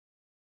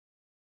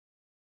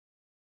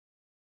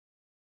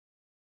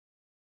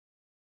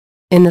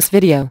In this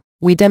video,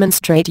 we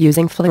demonstrate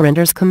using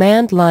FluoRender's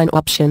command line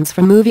options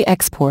for movie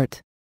export.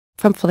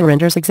 From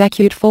FluoRender's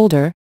Execute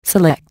folder,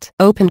 select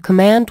Open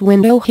Command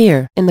window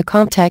here in the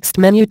context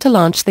menu to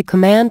launch the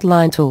command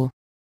line tool.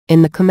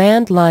 In the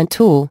command line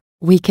tool,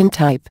 we can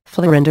type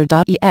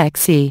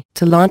FluoRender.exe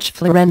to launch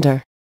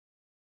FluoRender.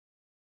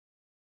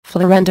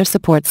 FluoRender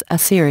supports a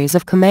series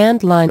of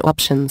command line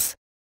options.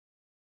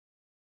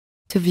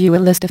 To view a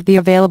list of the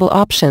available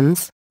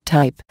options,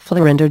 type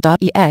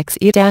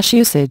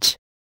FluoRender.exe-usage.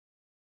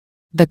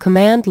 The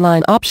command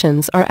line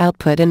options are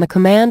output in the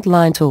command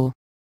line tool.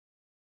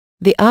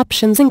 The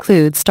options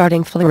include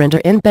starting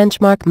FluoRender in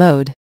benchmark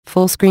mode,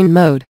 full screen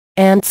mode,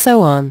 and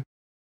so on.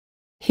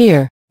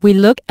 Here, we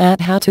look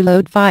at how to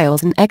load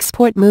files and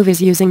export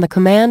movies using the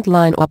command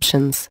line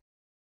options.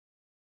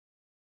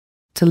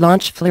 To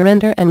launch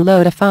FluoRender and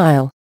load a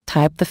file,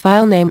 type the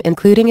file name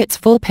including its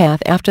full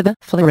path after the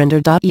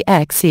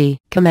FluoRender.exe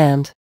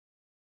command.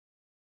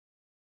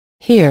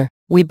 Here,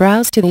 we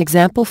browse to the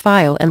example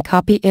file and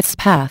copy its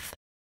path.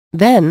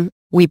 Then,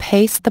 we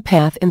paste the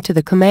path into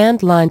the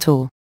command line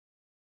tool.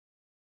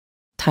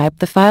 Type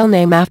the file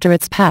name after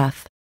its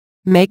path.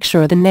 Make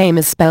sure the name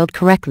is spelled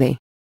correctly.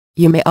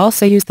 You may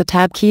also use the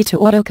Tab key to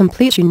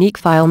autocomplete unique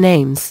file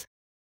names.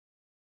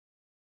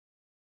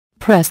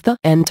 Press the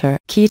Enter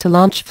key to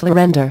launch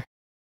FluoRender.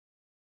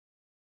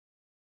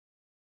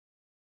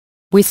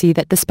 We see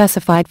that the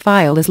specified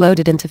file is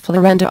loaded into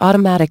FluoRender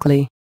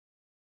automatically.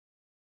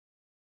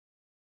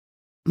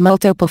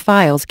 Multiple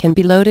files can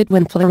be loaded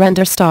when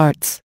FluoRender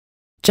starts.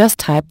 Just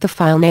type the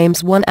file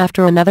names one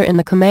after another in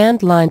the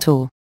command line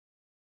tool.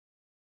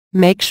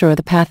 Make sure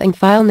the path and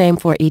file name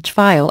for each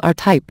file are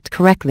typed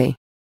correctly.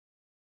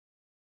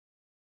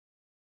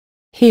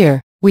 Here,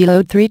 we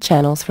load 3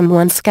 channels from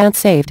one scan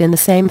saved in the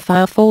same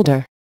file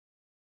folder.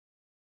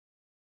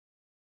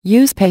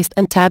 Use Paste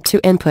and Tab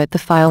to input the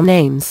file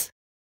names.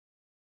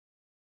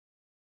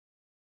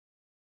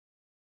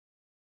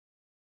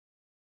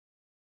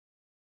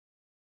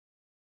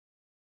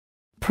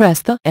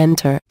 Press the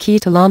Enter key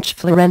to launch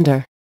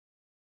FluoRender.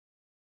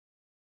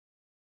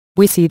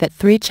 We see that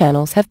 3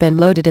 channels have been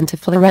loaded into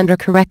FluoRender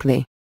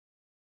correctly.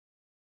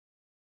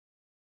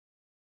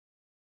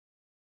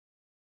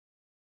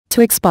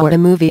 To export a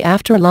movie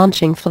after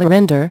launching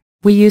FluoRender,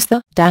 we use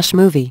the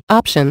 -movie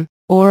option,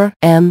 or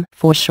M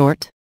for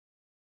short.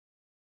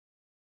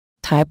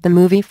 Type the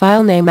movie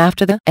file name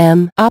after the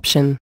M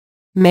option.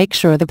 Make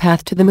sure the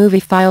path to the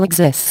movie file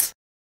exists.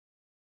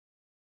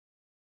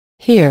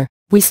 Here,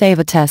 we save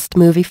a test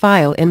movie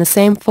file in the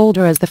same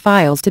folder as the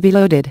files to be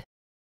loaded.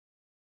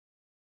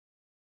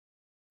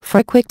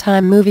 For a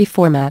QuickTime movie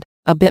format,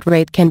 a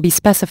bitrate can be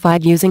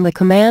specified using the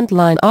command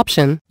line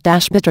option,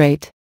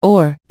 -bitrate,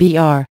 or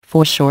BR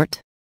for short.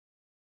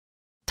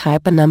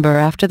 Type a number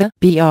after the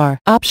BR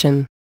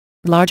option.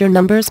 Larger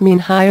numbers mean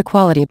higher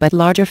quality but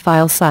larger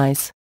file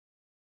size.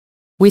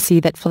 We see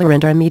that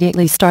FluoRender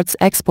immediately starts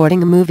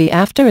exporting a movie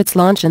after its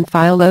launch and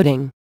file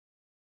loading.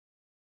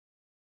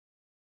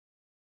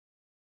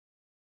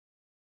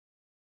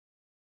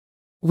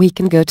 We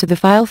can go to the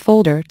file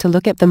folder to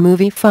look at the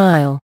movie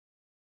file.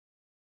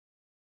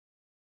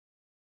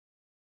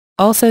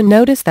 Also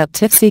notice that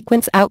TIFF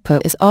sequence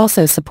output is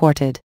also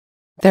supported.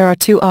 There are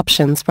 2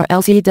 options for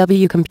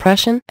LCW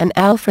compression and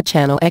alpha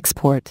channel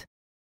export.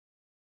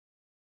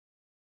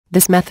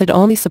 This method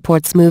only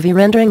supports movie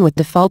rendering with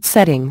default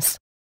settings.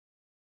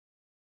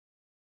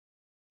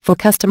 For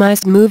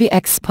customized movie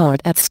export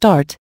at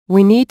start,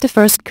 we need to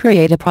first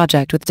create a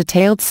project with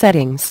detailed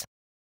settings.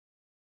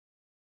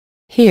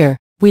 Here,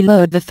 we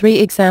load the 3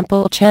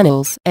 example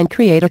channels and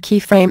create a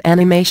keyframe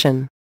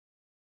animation.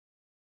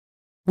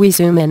 We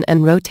zoom in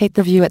and rotate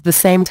the view at the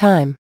same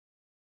time.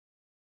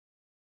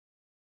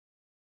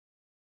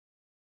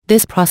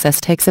 This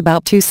process takes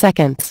about 2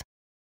 seconds.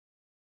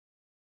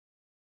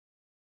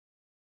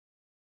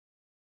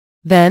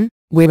 Then,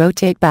 we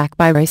rotate back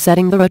by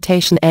resetting the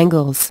rotation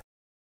angles.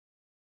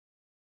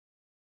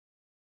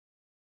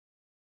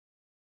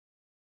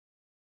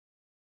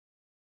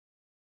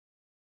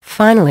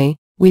 Finally,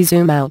 we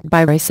zoom out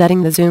by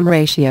resetting the zoom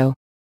ratio.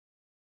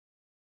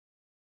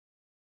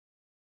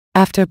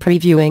 After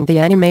previewing the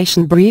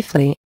animation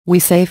briefly, we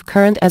save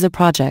current as a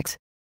project.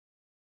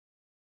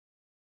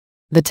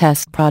 The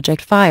test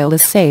project file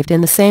is saved in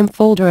the same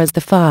folder as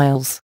the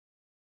files.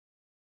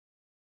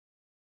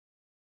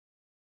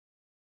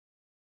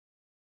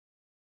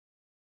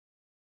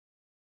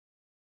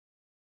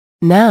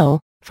 Now,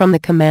 from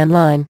the command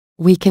line,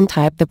 we can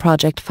type the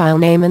project file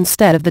name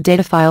instead of the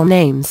data file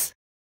names.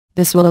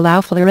 This will allow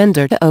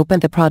FluoRender to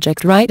open the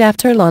project right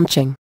after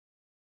launching.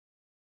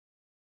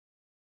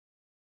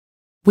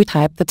 We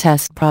type the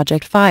test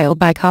project file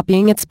by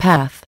copying its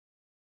path.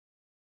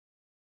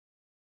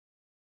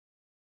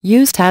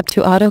 Use Tab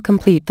to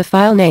autocomplete the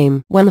file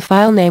name when the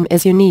file name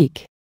is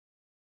unique.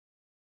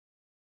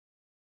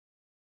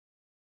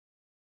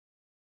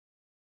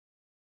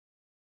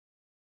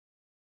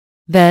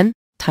 Then,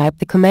 type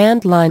the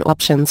command line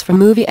options for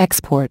movie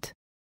export.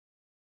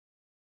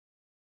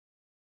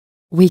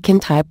 We can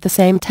type the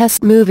same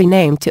test movie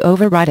name to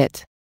override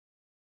it.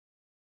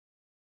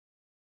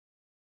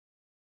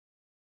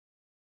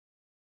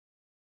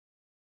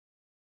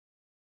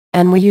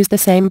 and we use the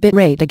same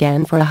bitrate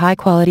again for a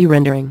high-quality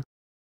rendering.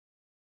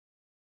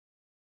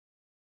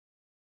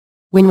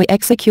 When we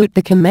execute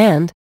the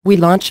command, we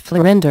launch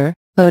FluoRender,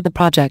 load the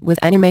project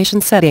with animation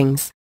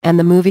settings, and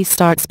the movie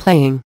starts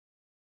playing.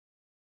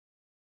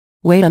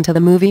 Wait until the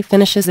movie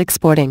finishes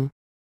exporting.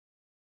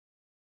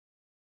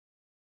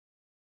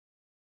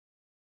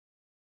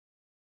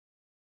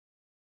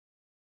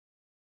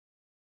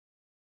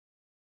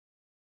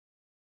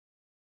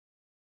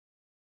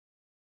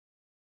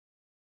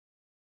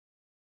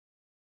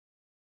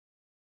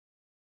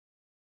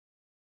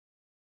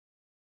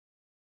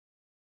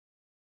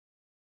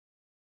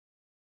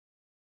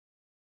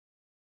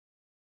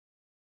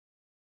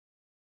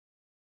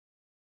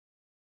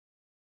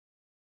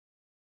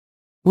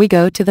 We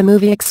go to the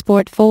movie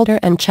export folder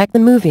and check the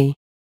movie.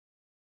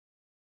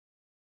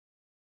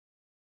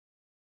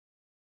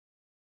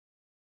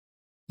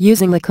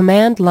 Using the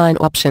command line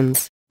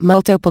options,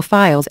 multiple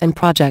files and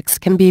projects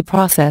can be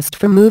processed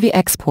for movie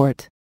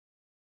export.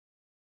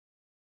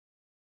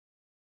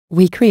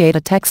 We create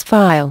a text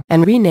file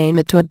and rename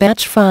it to a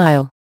batch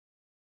file.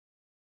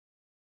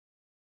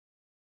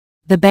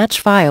 The batch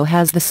file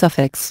has the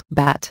suffix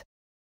bat.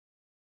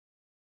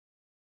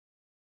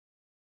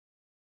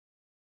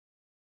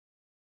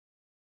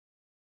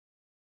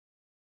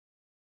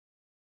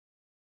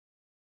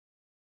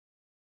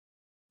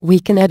 We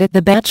can edit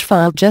the batch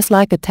file just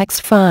like a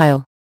text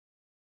file.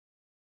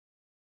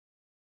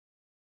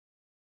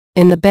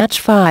 In the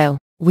batch file,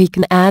 we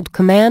can add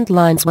command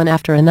lines one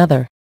after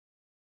another.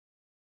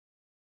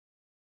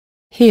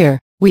 Here,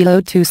 we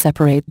load 2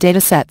 separate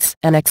datasets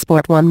and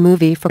export 1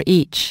 movie for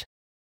each.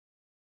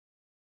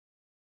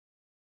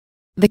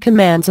 The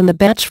commands in the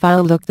batch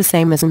file look the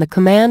same as in the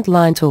command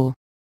line tool.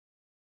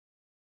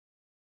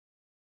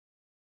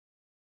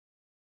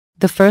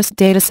 The first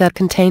dataset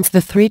contains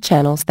the 3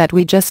 channels that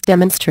we just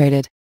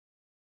demonstrated.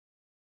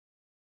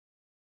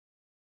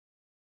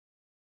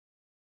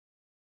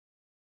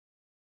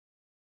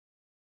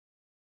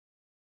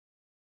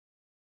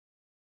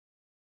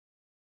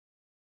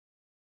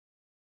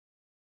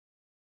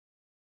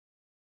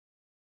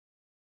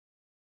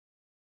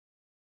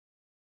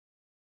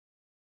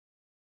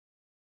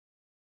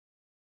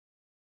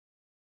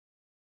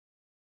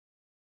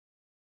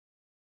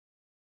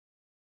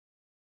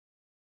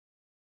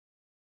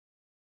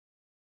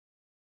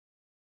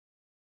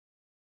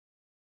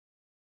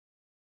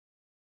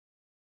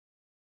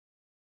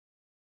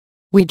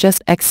 We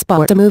just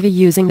export a movie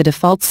using the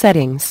default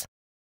settings.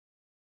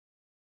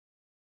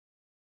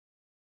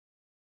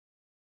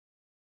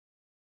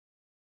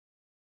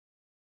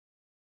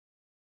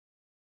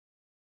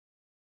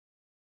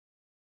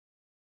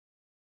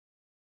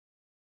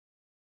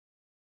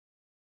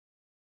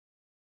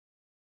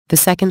 The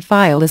second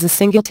file is a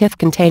single TIFF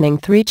containing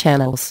 3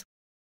 channels.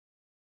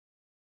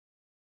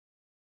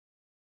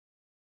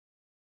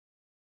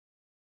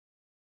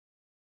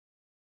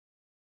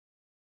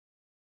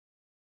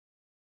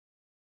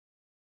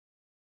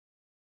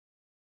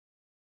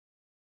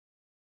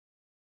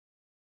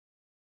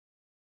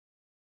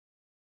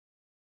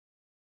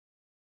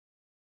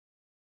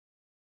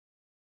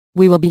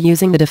 We will be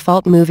using the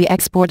default movie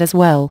export as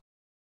well.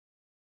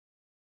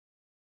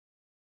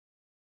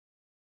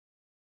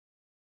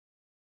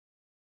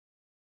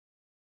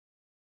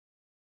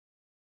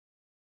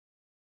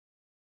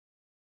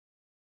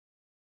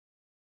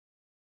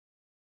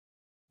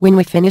 When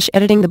we finish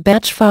editing the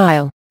batch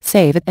file,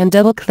 save it and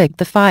double-click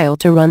the file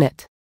to run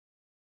it.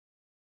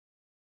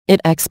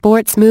 It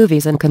exports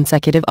movies in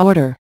consecutive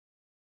order.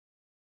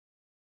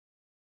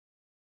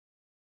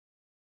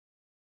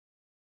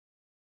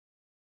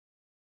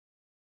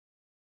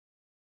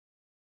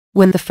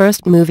 When the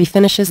first movie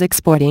finishes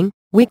exporting,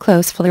 we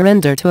close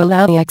FluoRender to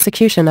allow the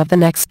execution of the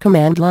next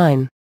command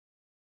line.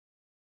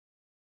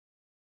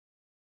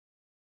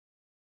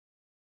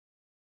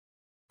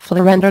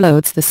 FluoRender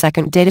loads the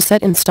second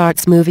dataset and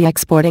starts movie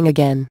exporting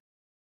again.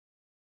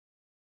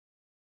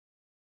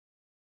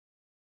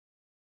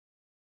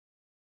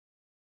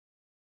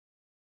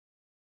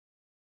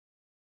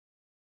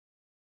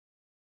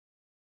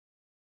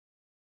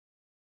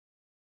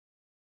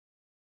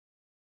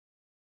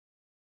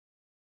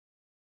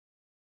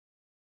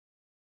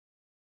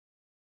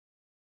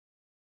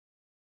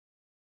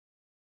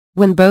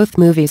 When both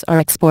movies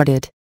are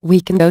exported, we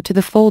can go to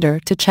the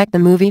folder to check the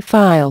movie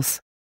files.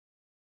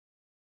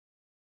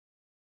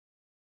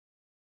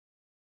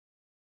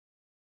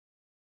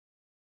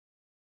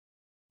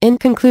 In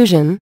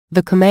conclusion,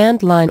 the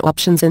command line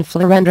options in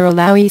FluoRender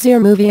allow easier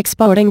movie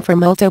exporting for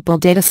multiple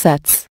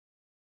datasets.